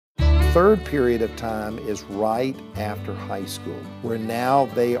third period of time is right after high school, where now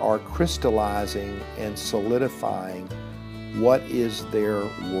they are crystallizing and solidifying what is their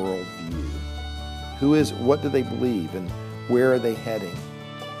worldview. What do they believe, and where are they heading?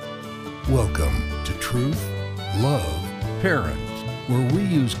 Welcome to Truth, Love, Parent, where we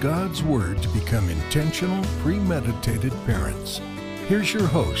use God's Word to become intentional, premeditated parents. Here's your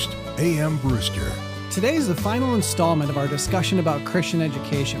host, A.M. Brewster. Today is the final installment of our discussion about Christian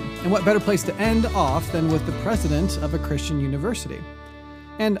education, and what better place to end off than with the president of a Christian university.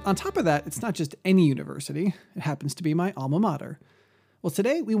 And on top of that, it's not just any university, it happens to be my alma mater. Well,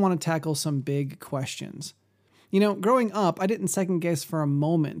 today we want to tackle some big questions. You know, growing up, I didn't second guess for a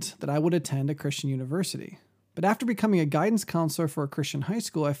moment that I would attend a Christian university. But after becoming a guidance counselor for a Christian high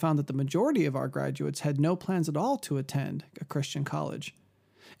school, I found that the majority of our graduates had no plans at all to attend a Christian college.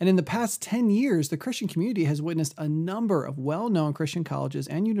 And in the past 10 years, the Christian community has witnessed a number of well-known Christian colleges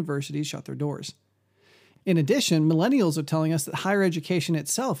and universities shut their doors. In addition, millennials are telling us that higher education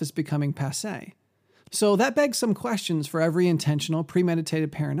itself is becoming passé. So that begs some questions for every intentional,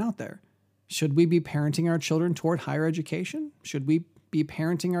 premeditated parent out there. Should we be parenting our children toward higher education? Should we be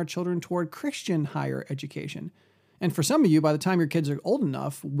parenting our children toward Christian higher education? And for some of you, by the time your kids are old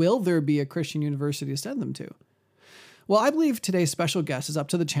enough, will there be a Christian university to send them to? Well, I believe today's special guest is up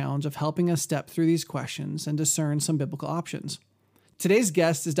to the challenge of helping us step through these questions and discern some biblical options. Today's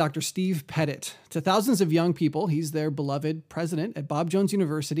guest is Dr. Steve Pettit. To thousands of young people, he's their beloved president at Bob Jones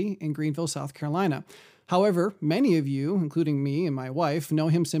University in Greenville, South Carolina. However, many of you, including me and my wife, know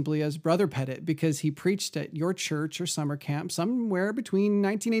him simply as Brother Pettit because he preached at your church or summer camp somewhere between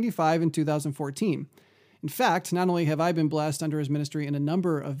 1985 and 2014. In fact, not only have I been blessed under his ministry in a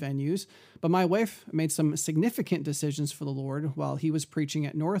number of venues, but my wife made some significant decisions for the Lord while he was preaching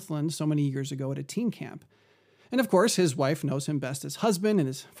at Northland so many years ago at a teen camp. And of course, his wife knows him best as husband, and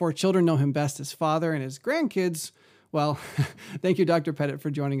his 4 children know him best as father, and his grandkids, well, thank you, Dr. Pettit, for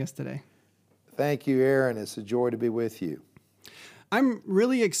joining us today. Thank you, Aaron. It's a joy to be with you. I'm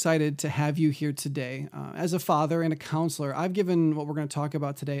really excited to have you here today. As a father and a counselor, I've given what we're going to talk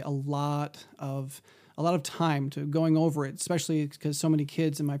about today a lot of time to going over it, especially because so many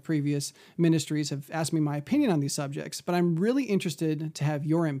kids in my previous ministries have asked me my opinion on these subjects. But I'm really interested to have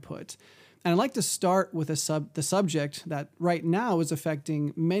your input. And I'd like to start with the subject that right now is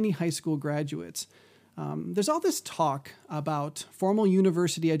affecting many high school graduates. There's all this talk about formal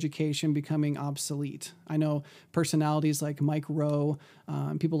university education becoming obsolete. I know personalities like Mike Rowe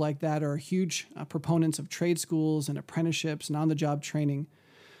and people like that are huge proponents of trade schools and apprenticeships and on-the-job training.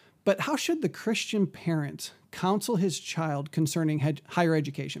 But how should the Christian parent counsel his child concerning higher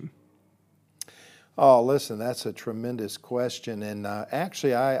education? Oh, listen, that's a tremendous question. And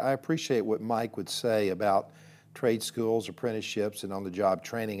actually, I appreciate what Mike would say about trade schools, apprenticeships, and on-the-job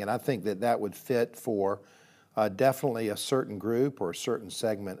training. And I think that would fit for definitely a certain group or a certain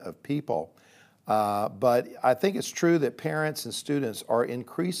segment of people. But I think it's true that parents and students are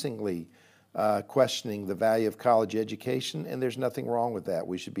increasingly questioning the value of college education, and there's nothing wrong with that.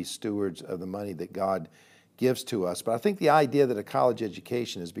 We should be stewards of the money that God gives to us. But I think the idea that a college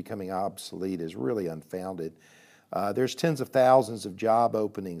education is becoming obsolete is really unfounded. There's tens of thousands of job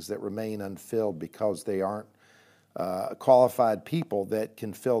openings that remain unfilled because they aren't qualified people that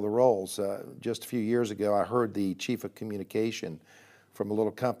can fill the roles. Just a few years ago, I heard the chief of communication from a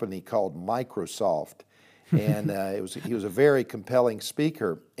little company called Microsoft. And he was a very compelling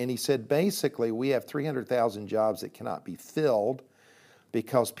speaker. And he said, basically, we have 300,000 jobs that cannot be filled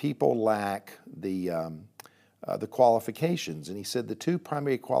because people lack the qualifications. And he said the 2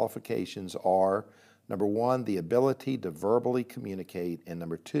 primary qualifications are, number 1, the ability to verbally communicate, and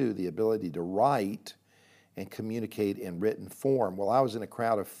number 2, the ability to write and communicate in written form. Well, I was in a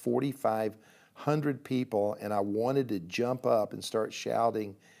crowd of 4,500 people, and I wanted to jump up and start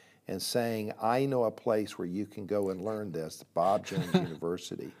shouting and saying, I know a place where you can go and learn this, Bob Jones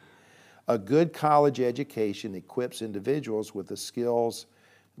University. A good college education equips individuals with the skills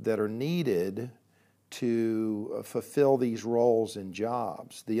that are needed to fulfill these roles and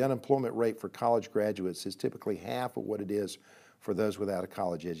jobs. The unemployment rate for college graduates is typically half of what it is for those without a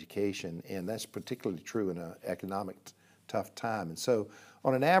college education, and that's particularly true in an economic tough time. And so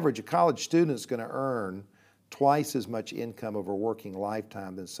on an average, a college student is going to earn twice as much income over a working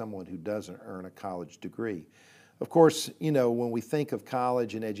lifetime than someone who doesn't earn a college degree. Of course, you know, when we think of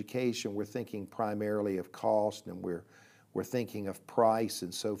college and education, we're thinking primarily of cost, and we're thinking of price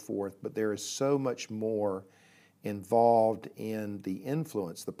and so forth, but there is so much more involved in the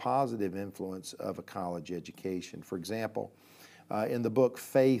influence, the positive influence of a college education. For example, in the book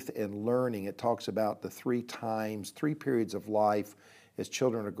Faith and Learning, it talks about the 3 periods of life as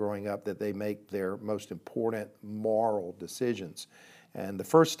children are growing up, that they make their most important moral decisions. And the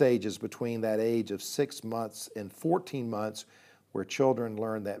first stage is between that age of 6 months and 14 months, where children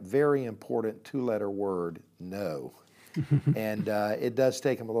learn that very important two-letter word, no. And it does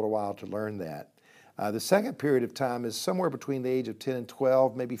take them a little while to learn that. The second period of time is somewhere between the age of 10 and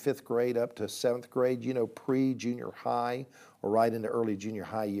 12, maybe 5th grade up to 7th grade, pre-junior high or right into early junior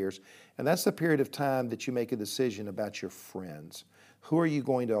high years. And that's the period of time that you make a decision about your friends. Who are you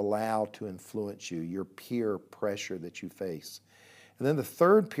going to allow to influence you, your peer pressure that you face? And then the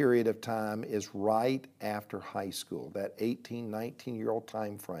third period of time is right after high school, that 18, 19-year-old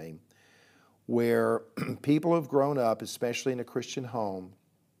time frame, where people have grown up, especially in a Christian home,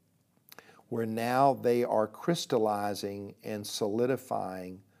 where now they are crystallizing and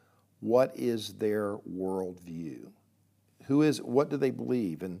solidifying what is their worldview. What do they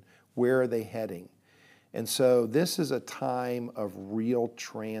believe, and where are they heading? And so this is a time of real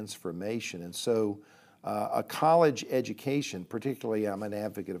transformation. And so a college education, particularly I'm an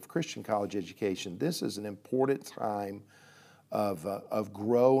advocate of Christian college education, this is an important time of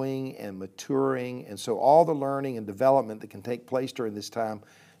growing and maturing. And so all the learning and development that can take place during this time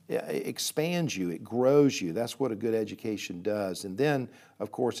expands you, it grows you. That's what a good education does. And then, of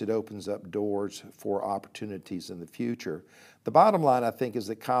course, it opens up doors for opportunities in the future. The bottom line, I think, is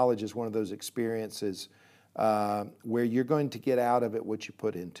that college is one of those experiences where you're going to get out of it what you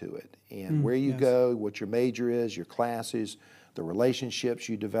put into it. And where you go, what your major is, your classes, the relationships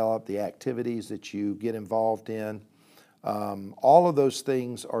you develop, the activities that you get involved in, all of those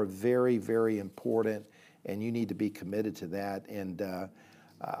things are very, very important, and you need to be committed to that. And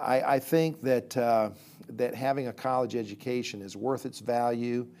I think that having a college education is worth its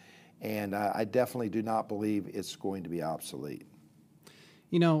value, and I definitely do not believe it's going to be obsolete.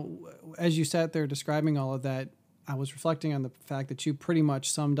 As you sat there describing all of that, I was reflecting on the fact that you pretty much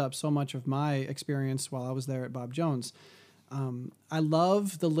summed up so much of my experience while I was there at Bob Jones. I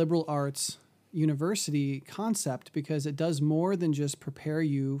love the liberal arts university concept because it does more than just prepare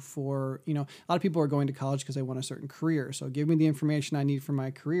you for, a lot of people are going to college because they want a certain career. So give me the information I need for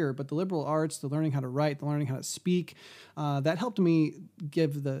my career. But the liberal arts, the learning how to write, the learning how to speak, that helped me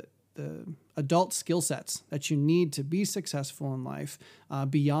give the adult skill sets that you need to be successful in life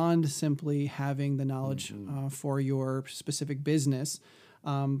beyond simply having the knowledge for your specific business.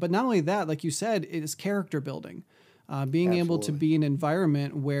 But not only that, like you said, it is character building. Being able to be in an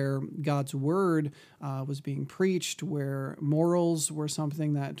environment where God's word was being preached, where morals were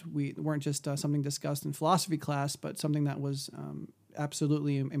something that weren't just something discussed in philosophy class, but something that was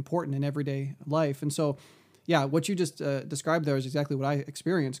absolutely important in everyday life. And so, yeah, what you just described there is exactly what I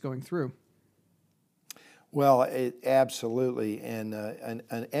experienced going through. Well, absolutely. And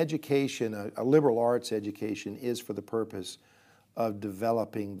an education, a liberal arts education, is for the purpose of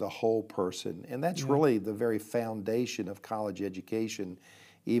developing the whole person. And that's really the very foundation of college education,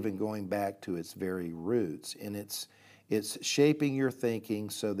 even going back to its very roots. And it's shaping your thinking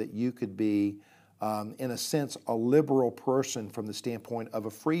so that you could be, in a sense, a liberal person from the standpoint of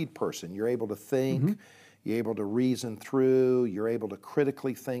a freed person. You're able to think, you're able to reason through, you're able to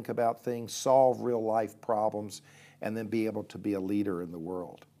critically think about things, solve real life problems, and then be able to be a leader in the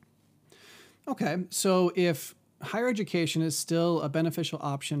world. Okay, so if higher education is still a beneficial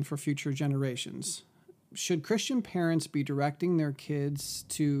option for future generations, should Christian parents be directing their kids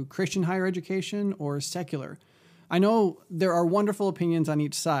to Christian higher education or secular? I know there are wonderful opinions on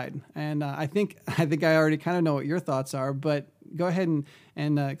each side, and I think I already kind of know what your thoughts are, but go ahead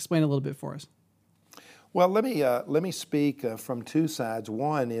and explain a little bit for us. Well, let me speak from two sides.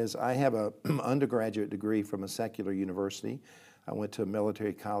 One is I have an undergraduate degree from a secular university. I went to a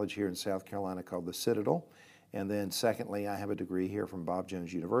military college here in South Carolina called the Citadel. And then secondly, I have a degree here from Bob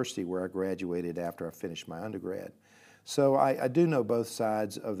Jones University where I graduated after I finished my undergrad. So I do know both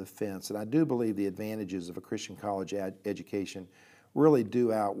sides of the fence, and I do believe the advantages of a Christian college education really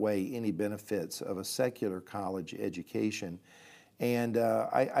do outweigh any benefits of a secular college education. And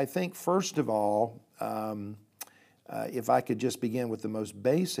I think, first of all, if I could just begin with the most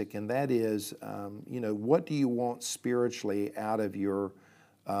basic, and that is, what do you want spiritually out of your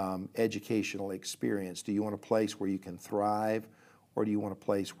educational experience? Do you want a place where you can thrive, or do you want a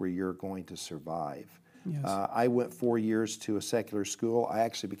place where you're going to survive? Yes. I went 4 years to a secular school. I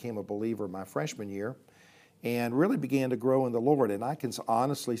actually became a believer my freshman year and really began to grow in the Lord. And I can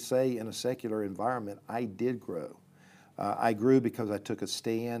honestly say in a secular environment, I did grow. I grew because I took a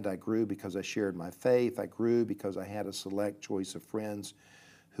stand. I grew because I shared my faith. I grew because I had a select choice of friends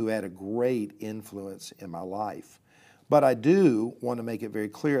who had a great influence in my life. But I do want to make it very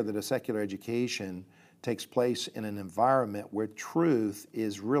clear that a secular education takes place in an environment where truth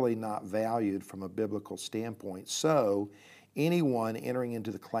is really not valued from a biblical standpoint. So anyone entering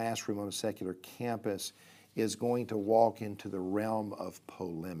into the classroom on a secular campus is going to walk into the realm of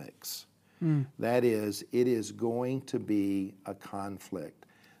polemics. That is, it is going to be a conflict.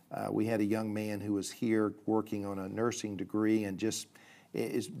 We had a young man who was here working on a nursing degree, and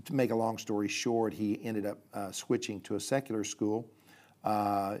to make a long story short, he ended up switching to a secular school,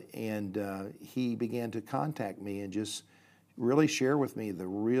 and he began to contact me and just really share with me the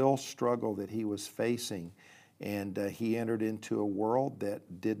real struggle that he was facing. And he entered into a world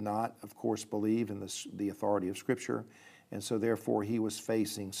that did not, of course, believe in the authority of Scripture. And so therefore he was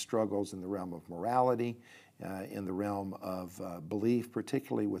facing struggles in the realm of morality, in the realm of belief,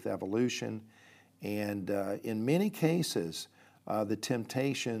 particularly with evolution. And in many cases, the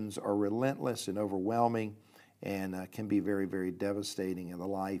temptations are relentless and overwhelming, and can be very, very devastating in the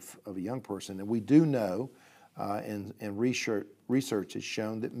life of a young person. And we do know, and research has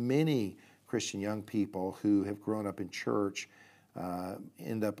shown that many Christian young people who have grown up in church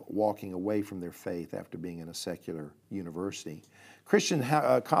end up walking away from their faith after being in a secular university. Christian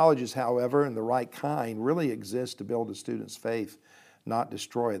colleges, however, and the right kind, really exist to build a student's faith, not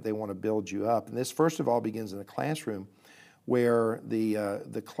destroy it. They want to build you up. And this, first of all, begins in the classroom, where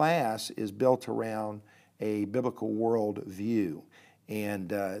the class is built around a biblical world view. And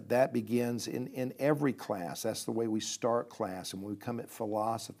that begins in every class. That's the way we start class. And when we come at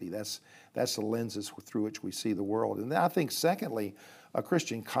philosophy, that's the lenses through which we see the world. And I think, secondly, a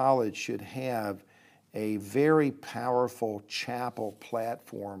Christian college should have a very powerful chapel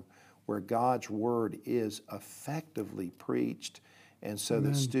platform where God's Word is effectively preached, and so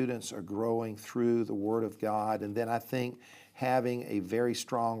that students are growing through the Word of God. And then I think having a very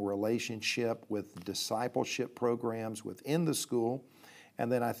strong relationship with discipleship programs within the school.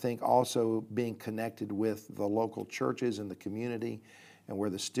 And then I think also being connected with the local churches in the community, and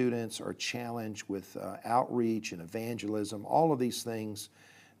where the students are challenged with outreach and evangelism. All of these things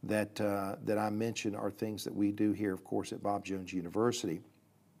that I mentioned are things that we do here, of course, at Bob Jones University.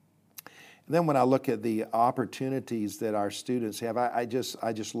 And then when I look at the opportunities that our students have, I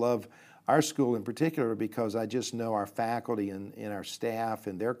just love our school in particular, because I just know our faculty and our staff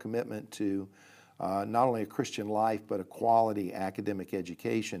and their commitment to not only a Christian life, but a quality academic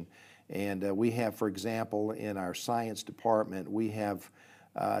education. And we have, for example, in our science department, we have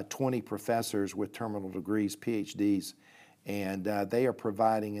 20 professors with terminal degrees, PhDs, and they are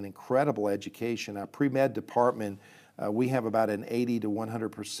providing an incredible education. Our pre-med department, we have about an 80 to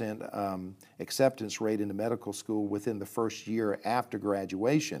 100% acceptance rate into medical school within the first year after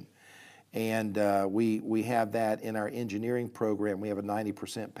graduation. And we have that in our engineering program. We have a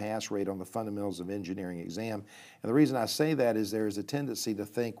 90% pass rate on the fundamentals of engineering exam. And the reason I say that is there is a tendency to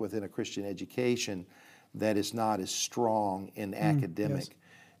think within a Christian education that it's not as strong in academic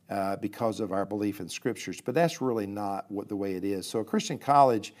because of our belief in Scriptures. But that's really not the way it is. So a Christian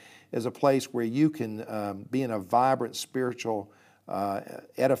college is a place where you can be in a vibrant, spiritual,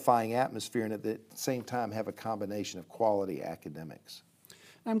 edifying atmosphere, and at the same time have a combination of quality academics.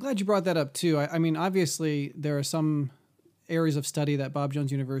 I'm glad you brought that up too. I mean, obviously there are some areas of study that Bob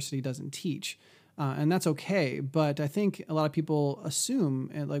Jones University doesn't teach, and that's okay. But I think a lot of people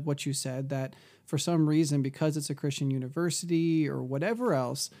assume, like what you said, that for some reason, because it's a Christian university or whatever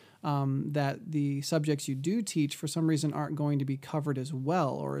else, that the subjects you do teach for some reason aren't going to be covered as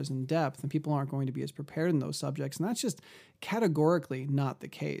well or as in depth, and people aren't going to be as prepared in those subjects. And that's just categorically not the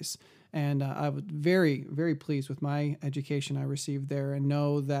case. And I was very, very pleased with my education I received there, and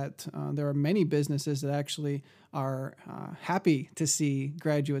know that there are many businesses that actually are happy to see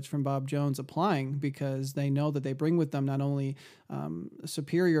graduates from Bob Jones applying, because they know that they bring with them not only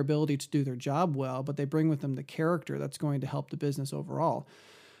superior ability to do their job well, but they bring with them the character that's going to help the business overall.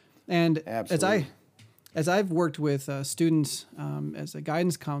 And Absolutely. as I've worked with students as a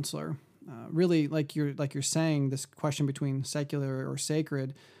guidance counselor, really like you're saying, this question between secular or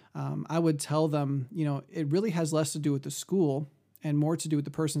sacred, I would tell them, it really has less to do with the school and more to do with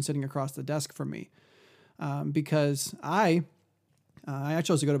the person sitting across the desk from me. Because I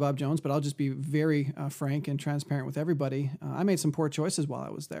chose to go to Bob Jones, but I'll just be very frank and transparent with everybody. I made some poor choices while I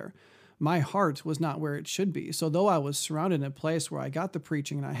was there. My heart was not where it should be. So though I was surrounded in a place where I got the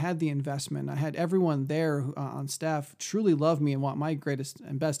preaching and I had the investment, I had everyone there on staff truly love me and want my greatest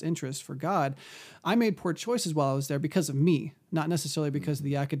and best interest for God, I made poor choices while I was there because of me, not necessarily because of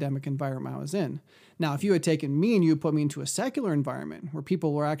the academic environment I was in. Now, if you had taken me and you put me into a secular environment where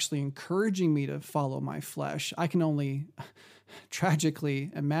people were actually encouraging me to follow my flesh, I can only tragically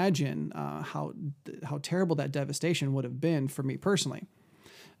imagine how terrible that devastation would have been for me personally.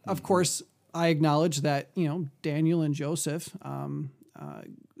 Of course, I acknowledge that, Daniel and Joseph,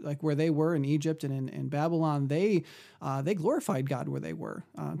 like where they were in Egypt and in Babylon, they glorified God where they were,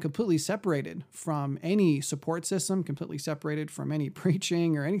 completely separated from any support system, completely separated from any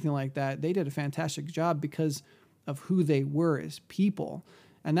preaching or anything like that. They did a fantastic job because of who they were as people.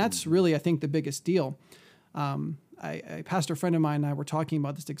 And that's really, I think, the biggest deal. A pastor friend of mine and I were talking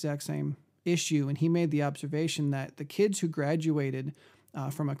about this exact same issue, and he made the observation that the kids who graduated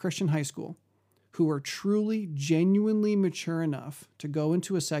from a Christian high school, who are truly, genuinely mature enough to go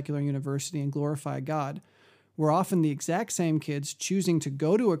into a secular university and glorify God, were often the exact same kids choosing to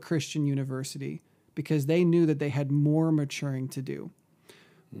go to a Christian university because they knew that they had more maturing to do.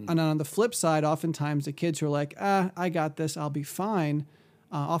 And on the flip side, oftentimes the kids who are like, I got this, I'll be fine.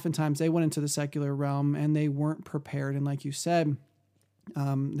 Oftentimes they went into the secular realm and they weren't prepared. And like you said,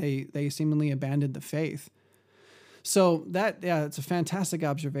 they seemingly abandoned the faith. So it's a fantastic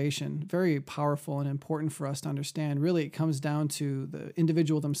observation, very powerful and important for us to understand. Really, it comes down to the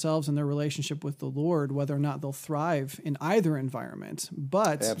individual themselves and their relationship with the Lord, whether or not they'll thrive in either environment.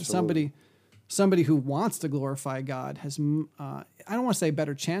 But somebody who wants to glorify God has, I don't want to say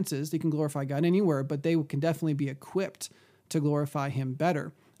better chances. They can glorify God anywhere, but they can definitely be equipped to glorify Him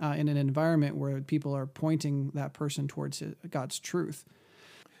better in an environment where people are pointing that person towards God's truth.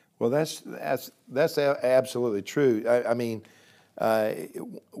 Well, that's absolutely true. I mean,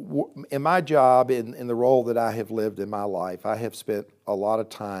 in my job, in the role that I have lived in my life, I have spent a lot of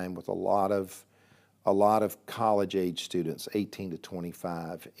time with a lot of college age students, 18 to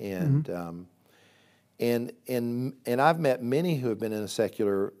 25, and I've met many who have been in a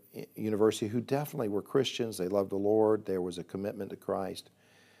secular university who definitely were Christians. They loved the Lord. There was a commitment to Christ.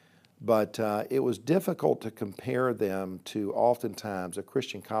 But it was difficult to compare them to oftentimes a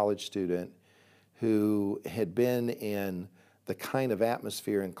Christian college student who had been in the kind of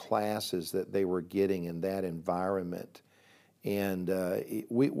atmosphere and classes that they were getting in that environment. And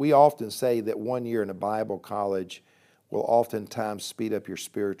we often say that 1 year in a Bible college will oftentimes speed up your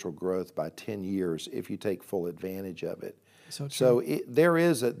spiritual growth by 10 years if you take full advantage of it. So there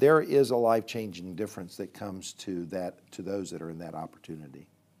is a life-changing difference that comes to those that are in that opportunity.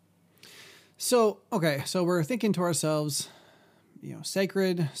 So we're thinking to ourselves,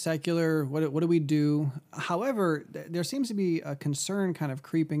 sacred, secular, what do we do? However, there seems to be a concern kind of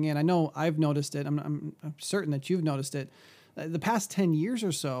creeping in. I know I've noticed it. I'm certain that you've noticed it. The past 10 years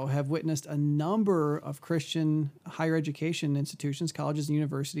or so have witnessed a number of Christian higher education institutions, colleges and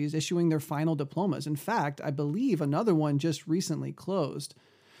universities issuing their final diplomas. In fact, I believe another one just recently closed.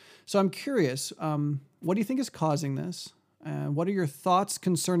 So I'm curious, what do you think is causing this? What are your thoughts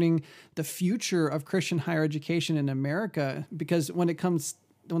concerning the future of Christian higher education in America? Because when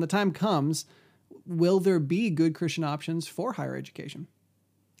the time comes, will there be good Christian options for higher education?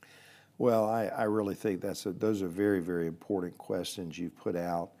 Well, I really think those are very, very important questions you've put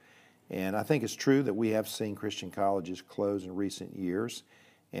out. And I think it's true that we have seen Christian colleges close in recent years,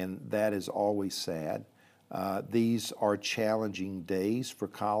 and that is always sad. These are challenging days for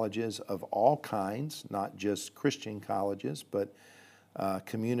colleges of all kinds, not just Christian colleges, but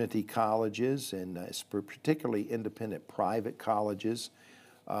community colleges and particularly independent private colleges.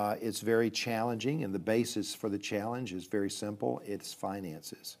 It's very challenging, and the basis for the challenge is very simple. It's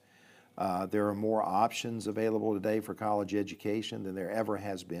finances. There are more options available today for college education than there ever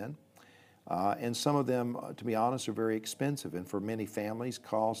has been. And some of them, to be honest, are very expensive. And for many families,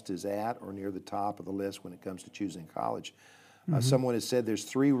 cost is at or near the top of the list when it comes to choosing college. Someone has said there's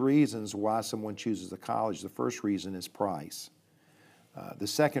 3 reasons why someone chooses a college. The first reason is price. The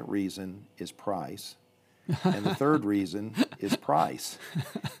second reason is price. And the third reason is price.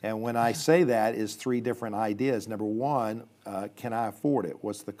 And when I say that, is 3 different ideas. Number 1, can I afford it?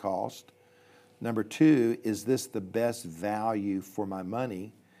 What's the cost? Number 2, is this the best value for my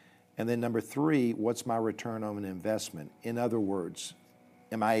money? And then number 3, what's my return on an investment? In other words,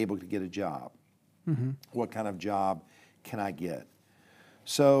 am I able to get a job? What kind of job can I get?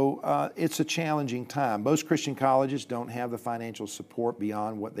 So it's a challenging time. Most Christian colleges don't have the financial support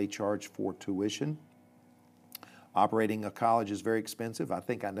beyond what they charge for tuition. Operating a college is very expensive. I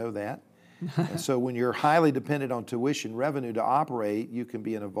think I know that. And so when you're highly dependent on tuition revenue to operate, you can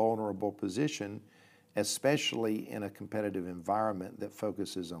be in a vulnerable position, especially in a competitive environment that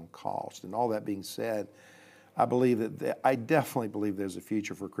focuses on cost. And all that being said, I definitely believe there's a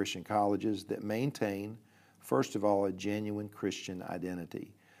future for Christian colleges that maintain, first of all, a genuine Christian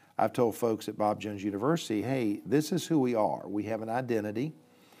identity. I've told folks at Bob Jones University, hey, this is who we are. We have an identity,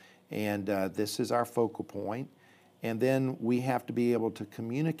 and this is our focal point. And then we have to be able to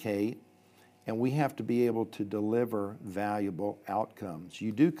communicate and we have to be able to deliver valuable outcomes.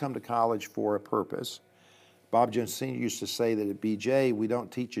 You do come to college for a purpose. Bob Jones Sr. used to say that at BJ, we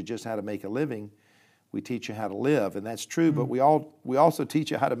don't teach you just how to make a living, we teach you how to live, and that's true, but we also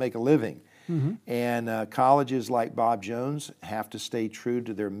teach you how to make a living. And colleges like Bob Jones have to stay true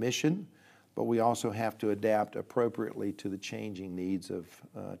to their mission, but we also have to adapt appropriately to the changing needs of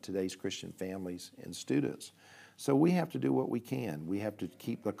today's Christian families and students. So we have to do what we can. We have to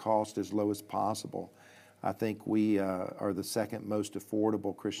keep the cost as low as possible. I think we are the second most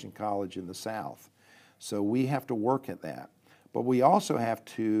affordable Christian college in the South. So we have to work at that. But we also have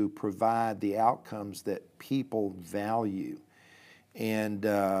to provide the outcomes that people value. And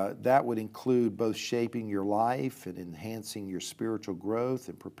that would include both shaping your life and enhancing your spiritual growth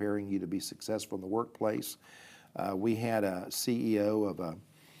and preparing you to be successful in the workplace. We had a CEO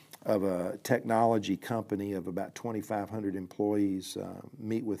of a technology company of about 2,500 employees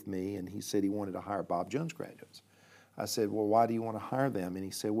meet with me, and he said he wanted to hire Bob Jones graduates. I said, well, why do you want to hire them? And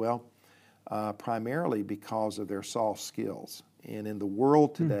he said, well, primarily because of their soft skills. And in the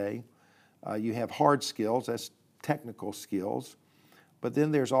world today, you have hard skills, that's technical skills, but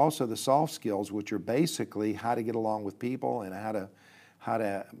then there's also the soft skills, which are basically how to get along with people and how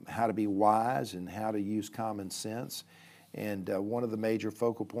to be wise and how to use common sense. And one of the major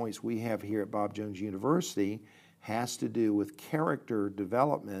focal points we have here at Bob Jones University has to do with character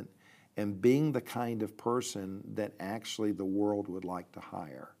development and being the kind of person that actually the world would like to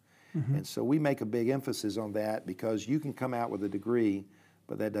hire. And so we make a big emphasis on that because you can come out with a degree,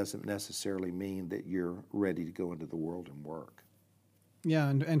 but that doesn't necessarily mean that you're ready to go into the world and work. Yeah,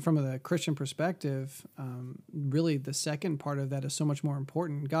 and from a Christian perspective, really the second part of that is so much more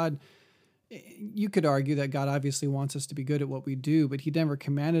important. God, you could argue that God obviously wants us to be good at what we do, but he never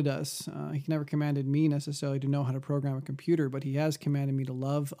commanded us. He never commanded me necessarily to know how to program a computer, but he has commanded me to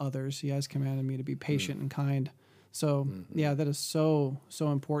love others. He has commanded me to be patient and kind. So, yeah, that is so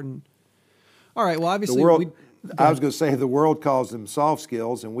important. All right, well, obviously... I was going to say the world calls them soft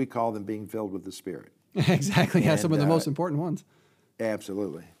skills, and we call them being filled with the Spirit. Exactly, yeah, some of the most important ones.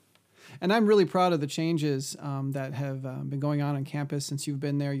 Absolutely. And I'm really proud of the changes that have been going on campus since you've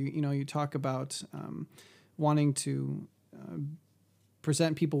been there. You talk about wanting to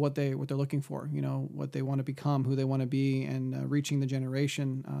present people what they're looking for, what they want to become, who they want to be, and reaching the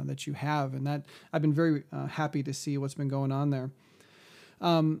generation that you have. And that I've been very happy to see what's been going on there.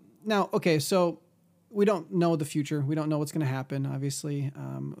 Now, okay, so we don't know the future. We don't know what's going to happen. Obviously,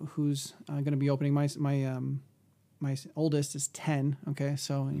 who's going to be opening? My oldest is 10. Okay,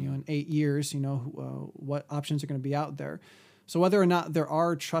 so in 8 years, what options are going to be out there. So whether or not there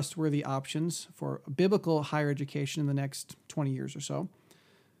are trustworthy options for biblical higher education in the next 20 years or so,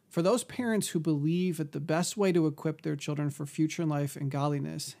 for those parents who believe that the best way to equip their children for future life and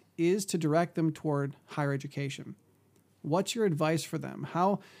godliness is to direct them toward higher education, what's your advice for them?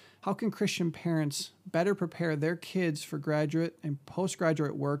 How can Christian parents better prepare their kids for graduate and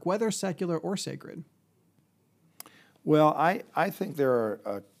postgraduate work, whether secular or sacred? Well, I think there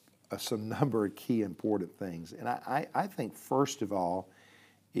are some number of key important things. And I think first of all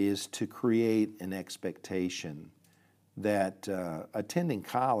is to create an expectation that attending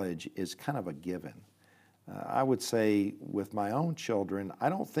college is kind of a given. I would say with my own children, I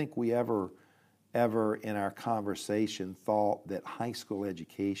don't think we ever in our conversation thought that high school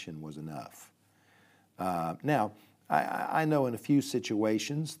education was enough. Now, I know in a few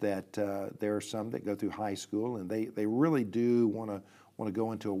situations that there are some that go through high school and they really do want to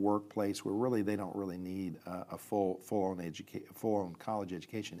go into a workplace where really they don't really need a full-on college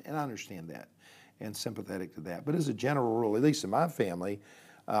education, and I understand that and sympathetic to that. But as a general rule, at least in my family,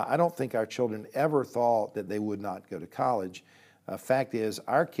 I don't think our children ever thought that they would not go to college. Fact is,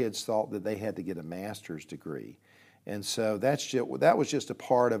 our kids thought that they had to get a master's degree. And so that was just a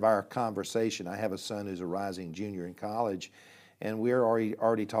part of our conversation. I have a son who's a rising junior in college, and we're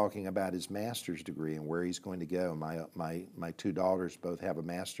already talking about his master's degree and where he's going to go. My two daughters both have a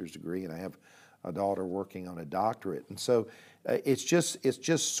master's degree, and I have a daughter working on a doctorate. And so it's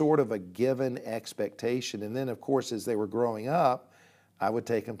just sort of a given expectation. And then, of course, as they were growing up, I would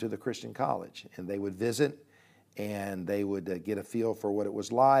take them to the Christian college, and they would visit, and they would get a feel for what it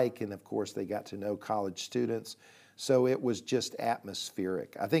was like. And, of course, they got to know college students. So it was just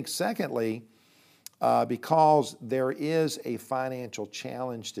atmospheric. I think secondly, because there is a financial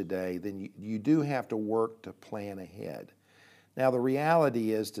challenge today, then you do have to work to plan ahead. Now, the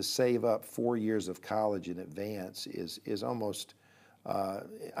reality is to save up 4 years of college in advance is almost,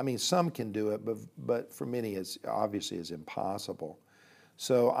 some can do it, but for many it's obviously is impossible.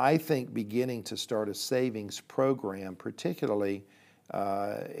 So I think beginning to start a savings program, particularly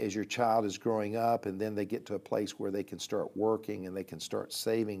as your child is growing up, and then they get to a place where they can start working and they can start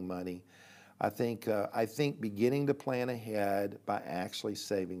saving money. I think beginning to plan ahead by actually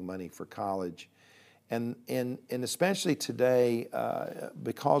saving money for college, and especially today,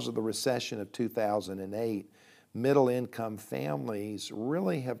 because of the recession of 2008, middle income families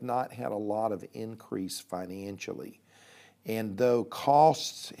really have not had a lot of increase financially. And though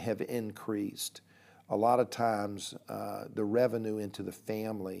costs have increased, a lot of times the revenue into the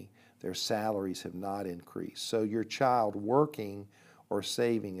family, their salaries have not increased. So your child working or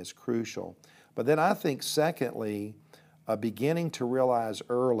saving is crucial. But then I think secondly, beginning to realize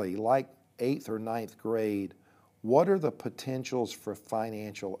early, like 8th or 9th grade, what are the potentials for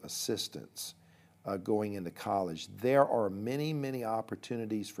financial assistance going into college? There are many, many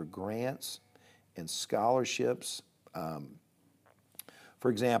opportunities for grants and scholarships. For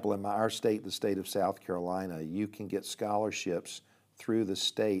example, in our state, the state of South Carolina, you can get scholarships through the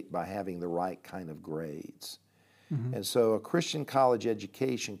state by having the right kind of grades. Mm-hmm. And so a Christian college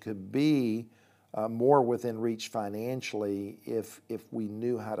education could be more within reach financially if we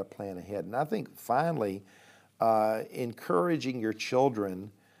knew how to plan ahead. And I think finally, encouraging your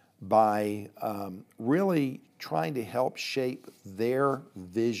children by really trying to help shape their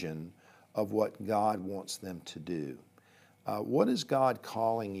vision of what God wants them to do. What is God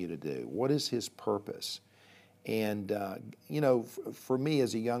calling you to do? What is His purpose? And, for me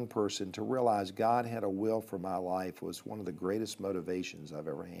as a young person, to realize God had a will for my life was one of the greatest motivations I've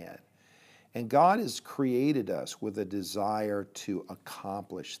ever had. And God has created us with a desire to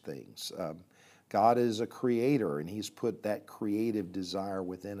accomplish things. God is a creator, and He's put that creative desire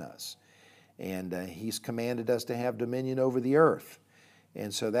within us. And He's commanded us to have dominion over the earth.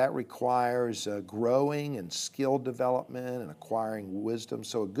 And so that requires growing and skill development and acquiring wisdom.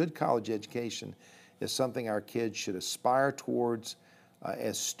 So a good college education is something our kids should aspire towards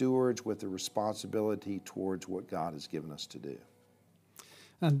as stewards with the responsibility towards what God has given us to do.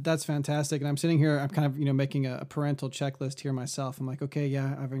 That's fantastic. And I'm sitting here, I'm kind of, making a parental checklist here myself. I'm like, okay,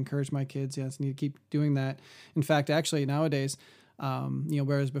 yeah, I've encouraged my kids. Yes, need to keep doing that. In fact, actually nowadays,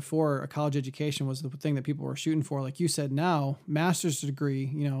 whereas before a college education was the thing that people were shooting for, like you said, now master's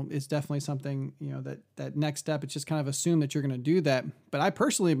degree, is definitely something, that next step, it's just kind of assumed that you're going to do that. But I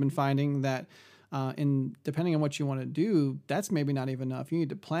personally have been finding that depending on what you want to do, that's maybe not even enough. You need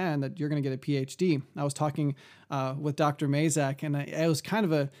to plan that you're going to get a PhD. I was talking with Dr. Mazak, and it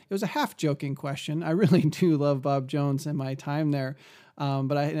was a half joking question. I really do love Bob Jones and my time there.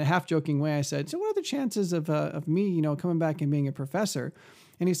 But in a half joking way, I said, so what are the chances of me, coming back and being a professor?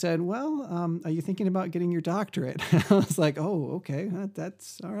 And he said, well, are you thinking about getting your doctorate? I was like, oh, okay,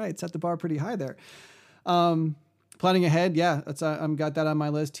 that's all right. Set the bar pretty high there. Planning ahead, yeah, I've got that on my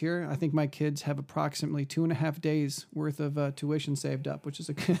list here. I think my kids have approximately 2.5 days worth of tuition saved up, which is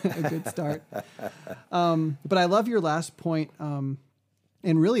a good start. But I love your last point, and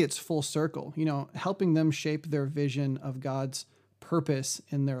really it's full circle, helping them shape their vision of God's purpose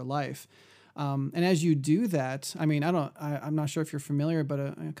in their life. And as you do that, I'm not sure if you're familiar, but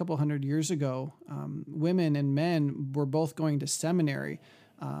a couple hundred years ago, women and men were both going to seminary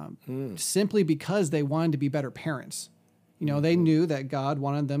simply because they wanted to be better parents. They knew that God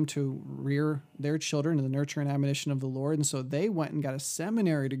wanted them to rear their children in the nurture and admonition of the Lord. And so they went and got a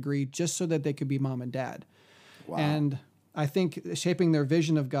seminary degree just so that they could be mom and dad. Wow. And I think shaping their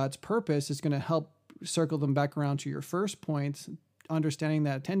vision of God's purpose is going to help circle them back around to your first point, understanding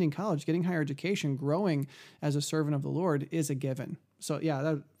that attending college, getting higher education, growing as a servant of the Lord is a given. So yeah,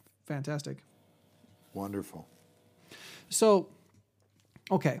 that's fantastic. Wonderful. So,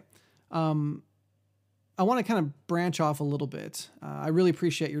 okay. I want to kind of branch off a little bit. I really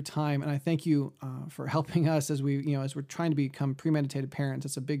appreciate your time, and I thank you for helping us as we're trying to become premeditated parents.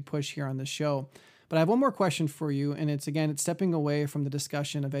 It's a big push here on this show. But I have one more question for you, and it's stepping away from the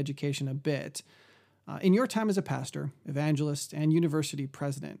discussion of education a bit. In your time as a pastor, evangelist, and university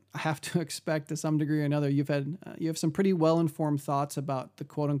president, I have to expect to some degree or another you have some pretty well-informed thoughts about the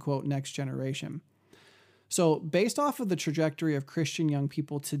quote-unquote next generation. So based off of the trajectory of Christian young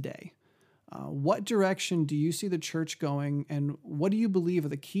people today, what direction do you see the church going, and what do you believe are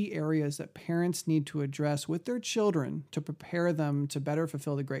the key areas that parents need to address with their children to prepare them to better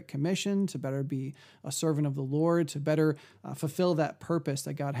fulfill the Great Commission, to better be a servant of the Lord, to better fulfill that purpose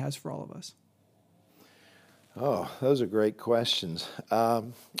that God has for all of us? Oh, those are great questions. I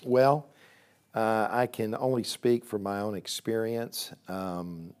can only speak from my own experience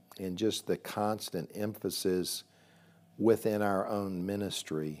and just the constant emphasis within our own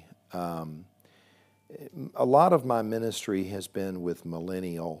ministry. A lot of my ministry has been with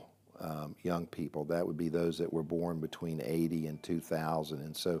millennial young people. That would be those that were born between 80 and 2000.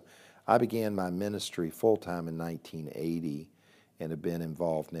 And so I began my ministry full-time in 1980 and have been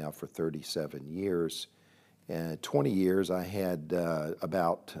involved now for 37 years. And 20 years, I had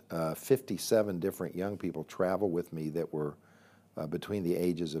about 57 different young people travel with me that were between the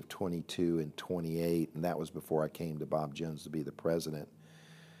ages of 22 and 28, and that was before I came to Bob Jones to be the president.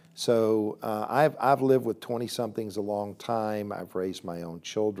 So I've lived with 20-somethings a long time. I've raised my own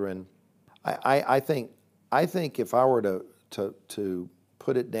children. I think if I were to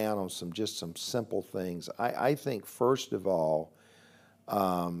put it down on some simple things, I think first of all,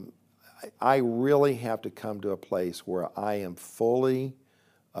 I really have to come to a place where I am fully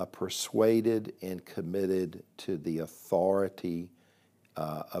persuaded and committed to the authority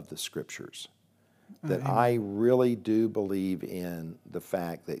of the Scriptures. That I really do believe in the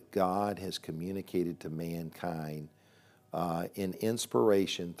fact that God has communicated to mankind in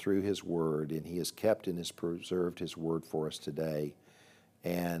inspiration through His Word, and He has kept and has preserved His Word for us today,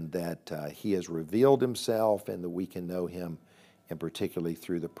 and that He has revealed Himself and that we can know Him, and particularly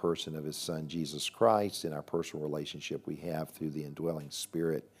through the person of His Son, Jesus Christ, and our personal relationship we have through the indwelling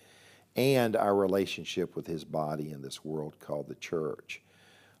Spirit, and our relationship with His body in this world called the church.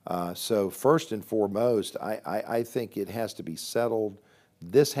 So first and foremost, I think it has to be settled.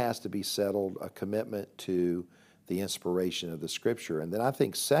 This has to be settled, a commitment to the inspiration of the Scripture. And then I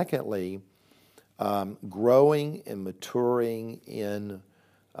think secondly, growing and maturing in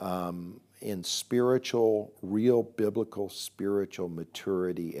spiritual, real biblical spiritual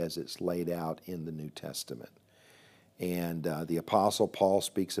maturity as it's laid out in the New Testament. And the Apostle Paul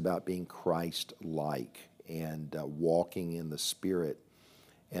speaks about being Christ-like and walking in the Spirit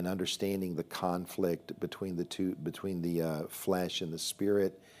and understanding the conflict between the flesh and the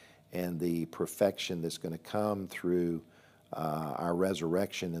Spirit, and the perfection that's going to come through our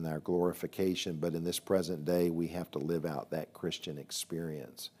resurrection and our glorification. But in this present day, we have to live out that Christian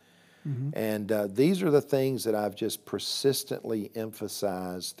experience. Mm-hmm. And these are the things that I've just persistently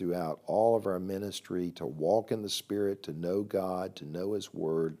emphasized throughout all of our ministry: to walk in the Spirit, to know God, to know His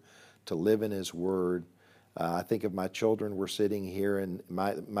Word, to live in His Word. I think if my children were sitting here, and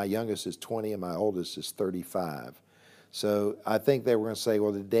my youngest is 20 and my oldest is 35. So I think they were going to say,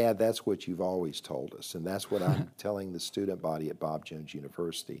 well, Dad, that's what you've always told us. And that's what I'm telling the student body at Bob Jones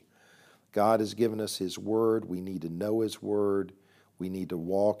University. God has given us His Word. We need to know His Word. We need to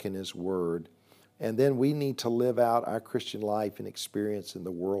walk in His Word. And then we need to live out our Christian life and experience in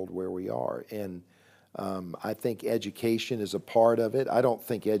the world where we are. And I think education is a part of it. I don't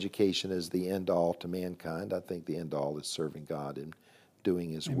think education is the end-all to mankind. I think the end-all is serving God and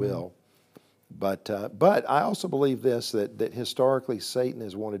doing His will. But I also believe this, that historically Satan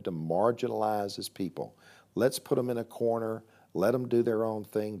has wanted to marginalize his people. Let's put them in a corner, let them do their own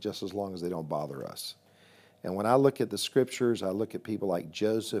thing just as long as they don't bother us. And when I look at the Scriptures, I look at people like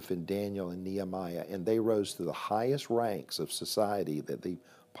Joseph and Daniel and Nehemiah, and they rose to the highest ranks of society that they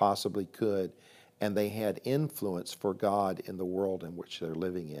possibly could, and they had influence for God in the world in which they're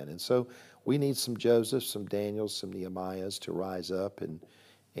living in. And so we need some Josephs, some Daniels, some Nehemiahs to rise up and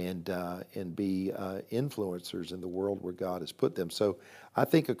be influencers in the world where God has put them. So I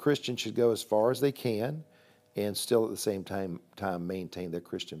think a Christian should go as far as they can and still at the same time maintain their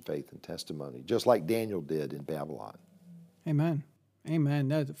Christian faith and testimony, just like Daniel did in Babylon. Amen. Amen.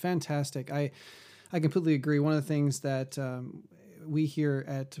 That's fantastic. I completely agree. One of the things that we here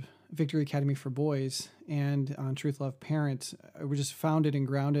at Victory Academy for Boys and on Truth Love Parent, we're just founded and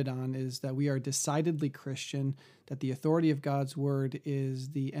grounded on is that we are decidedly Christian, that the authority of God's Word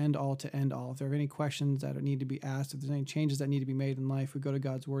is the end-all to end all. If there are any questions that need to be asked, if there's any changes that need to be made in life, we go to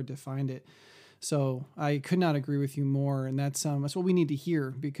God's Word to find it. So I could not agree with you more, and that's what we need to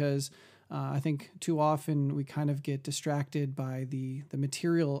hear, because I think too often we kind of get distracted by the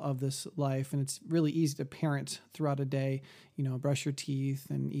material of this life, and it's really easy to parent throughout a day, brush your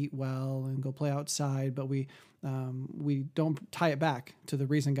teeth and eat well and go play outside, but we don't tie it back to the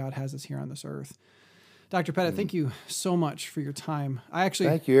reason God has us here on this earth. Dr. Pettit, thank you so much for your time.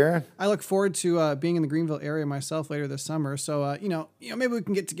 Thank you, Aaron. I look forward to being in the Greenville area myself later this summer. So, maybe we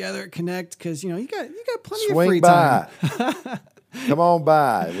can get together, connect, because you got plenty of free time. Come on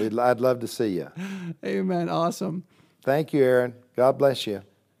by. I'd love to see you. Amen. Awesome. Thank you, Aaron. God bless you.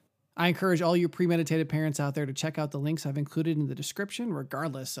 I encourage all you premeditated parents out there to check out the links I've included in the description,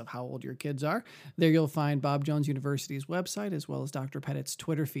 regardless of how old your kids are. There you'll find Bob Jones University's website, as well as Dr. Pettit's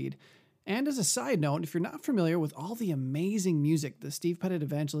Twitter feed. And as a side note, if you're not familiar with all the amazing music the Steve Pettit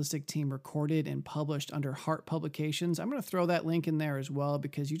Evangelistic team recorded and published under Heart Publications, I'm going to throw that link in there as well,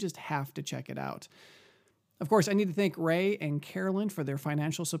 because you just have to check it out. Of course, I need to thank Ray and Carolyn for their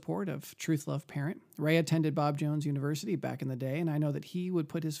financial support of Truth Love Parent. Ray attended Bob Jones University back in the day, and I know that he would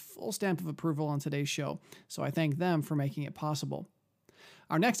put his full stamp of approval on today's show, so I thank them for making it possible.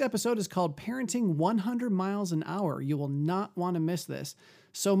 Our next episode is called Parenting 100 Miles an Hour. You will not want to miss this.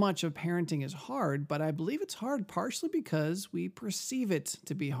 So much of parenting is hard, but I believe it's hard partially because we perceive it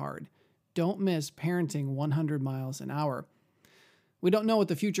to be hard. Don't miss Parenting 100 Miles an Hour. We don't know what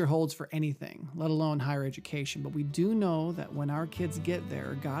the future holds for anything, let alone higher education, but we do know that when our kids get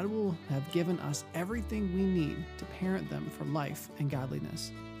there, God will have given us everything we need to parent them for life and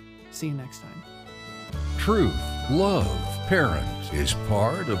godliness. See you next time. Truth, Love, Parent is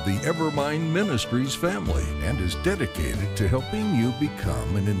part of the Evermind Ministries family and is dedicated to helping you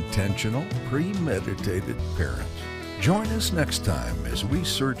become an intentional, premeditated parent. Join us next time as we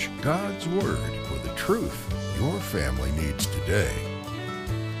search God's Word for the truth your family needs today.